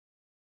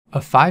A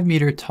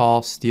 5-meter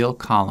tall steel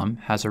column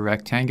has a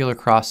rectangular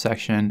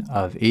cross-section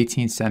of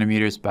 18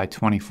 centimeters by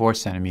 24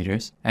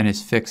 centimeters and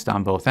is fixed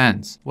on both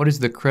ends. What is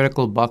the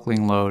critical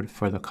buckling load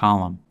for the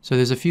column? So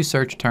there's a few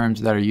search terms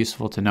that are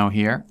useful to know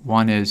here.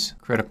 One is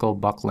critical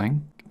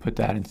buckling. Put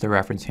that into the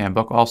reference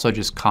handbook. Also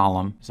just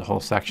column. There's a whole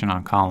section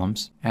on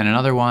columns. And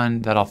another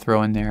one that I'll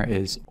throw in there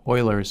is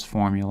Euler's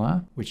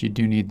formula, which you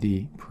do need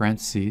the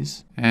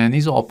parentheses. And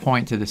these all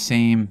point to the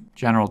same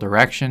general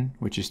direction,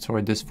 which is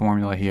toward this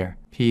formula here.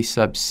 P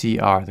sub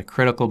CR, the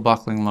critical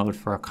buckling load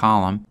for a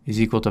column, is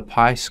equal to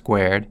pi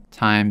squared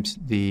times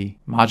the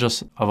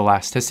modulus of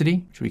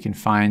elasticity, which we can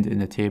find in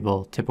the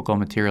table typical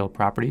material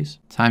properties,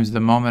 times the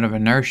moment of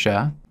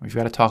inertia. We've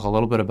got to talk a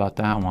little bit about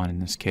that one in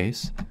this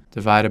case,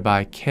 divided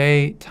by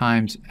K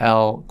times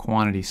L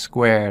quantity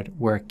squared,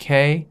 where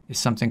K is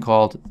something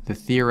called the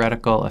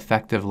theoretical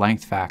effective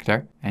length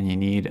factor, and you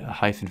need a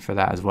hyphen for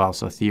that as well,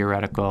 so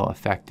theoretical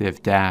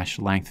effective dash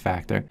length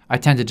factor. I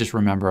tend to just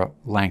remember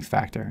length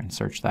factor and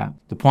search that.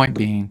 The point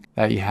being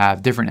that you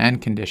have different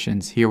end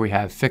conditions. Here we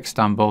have fixed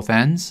on both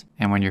ends,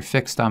 and when you're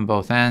fixed on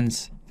both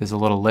ends, there's a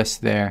little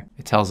list there.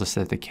 It tells us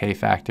that the K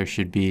factor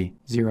should be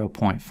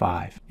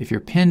 0.5. If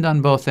you're pinned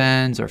on both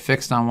ends, or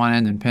fixed on one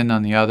end and pinned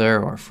on the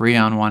other, or free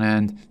on one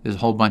end, there's a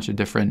whole bunch of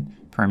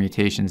different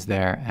permutations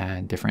there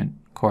and different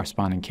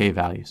corresponding K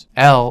values.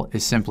 L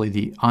is simply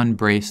the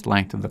unbraced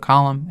length of the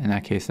column. In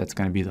that case, that's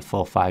going to be the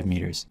full 5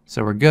 meters.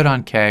 So we're good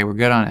on K, we're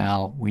good on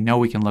L. We know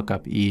we can look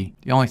up E.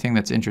 The only thing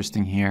that's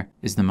interesting here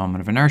is the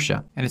moment of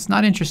inertia. And it's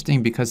not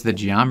interesting because the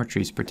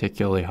geometry is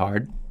particularly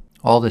hard.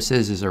 All this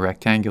is a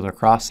rectangular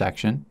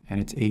cross-section, and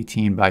it's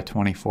 18 by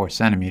 24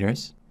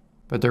 centimeters.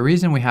 But the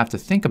reason we have to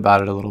think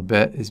about it a little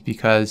bit is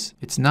because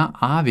it's not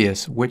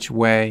obvious which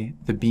way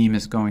the beam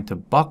is going to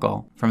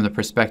buckle from the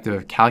perspective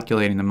of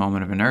calculating the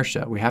moment of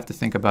inertia. We have to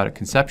think about it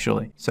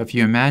conceptually. So if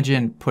you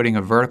imagine putting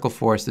a vertical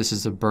force, this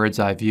is a bird's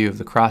eye view of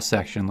the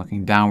cross-section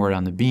looking downward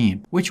on the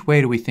beam. Which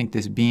way do we think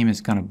this beam is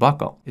going to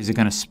buckle? Is it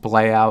going to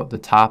splay out the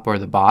top or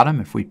the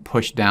bottom if we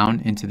push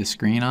down into the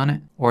screen on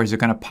it? Or is it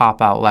going to pop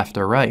out left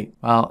or right?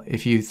 Well,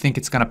 if you think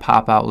it's going to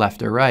pop out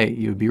left or right,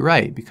 you would be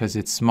right because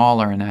it's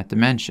smaller in that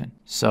dimension.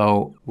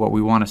 So what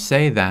we want to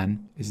say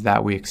then is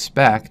that we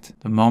expect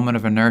the moment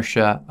of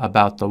inertia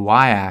about the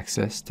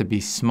y-axis to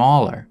be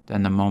smaller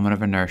than the moment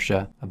of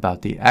inertia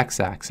about the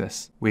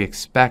x-axis. We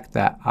expect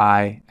that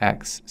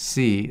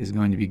IXC is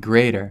going to be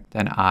greater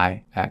than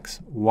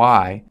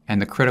IXY,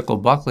 and the critical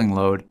buckling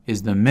load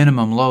is the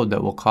minimum load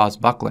that will cause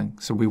buckling.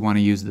 So we want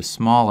to use the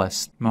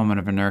smallest moment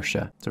of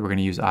inertia. So we're going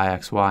to use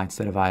IXY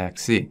instead of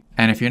IXC.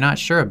 And if you're not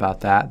sure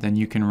about that, then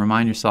you can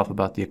remind yourself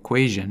about the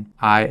equation.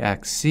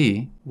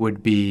 IXC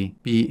would be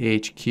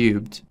BH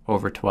cubed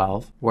over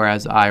 12,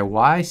 whereas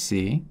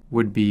IYC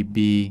would be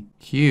B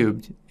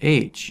cubed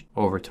H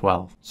over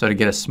 12. So to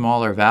get a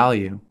smaller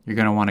value, you're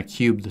going to want to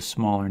cube the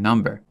smaller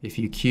number. If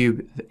you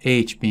cube the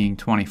H being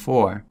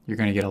 24, you're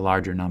going to get a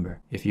larger number.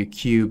 If you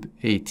cube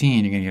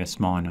 18, you're going to get a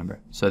smaller number.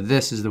 So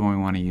this is the one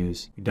we want to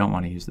use. We don't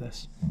want to use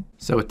this.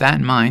 So with that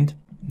in mind,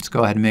 let's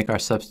go ahead and make our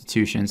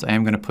substitutions. I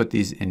am going to put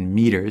these in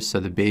meters, so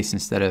the base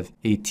instead of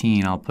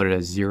 18, I'll put it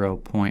as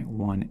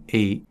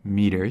 0.18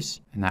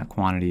 meters, and that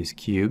quantity is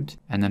cubed.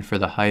 And then for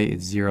the height,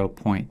 it's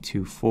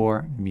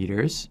 0.24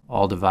 meters,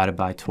 all divided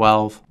by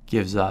 12,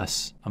 gives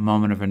us a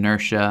moment of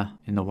inertia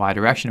in the y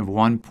direction of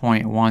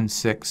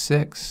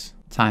 1.166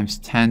 times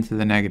 10 to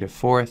the negative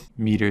fourth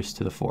meters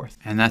to the fourth.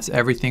 And that's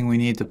everything we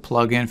need to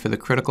plug in for the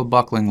critical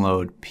buckling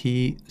load.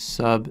 P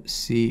sub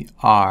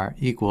CR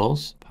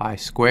equals pi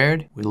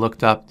squared. We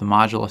looked up the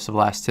modulus of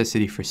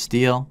elasticity for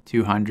steel,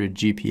 200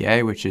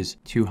 GPa, which is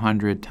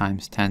 200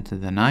 times 10 to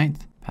the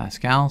ninth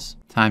pascals,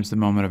 times the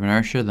moment of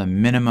inertia, the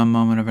minimum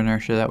moment of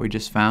inertia that we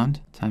just found,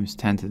 times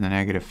 10 to the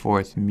negative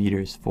fourth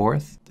meters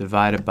fourth,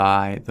 divided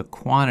by the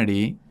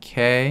quantity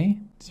K,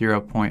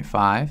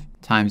 0.5,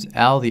 times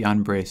L, the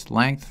unbraced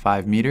length,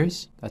 5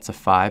 meters. That's a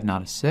 5,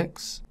 not a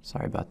 6.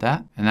 Sorry about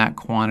that. And that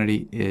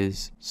quantity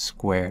is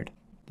squared.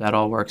 That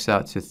all works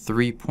out to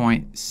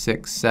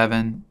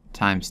 3.67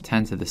 times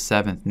 10 to the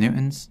 7th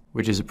newtons,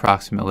 which is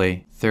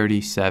approximately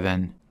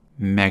 37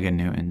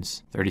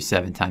 meganewtons.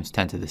 37 times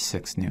 10 to the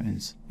 6th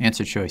newtons.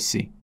 Answer choice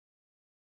C.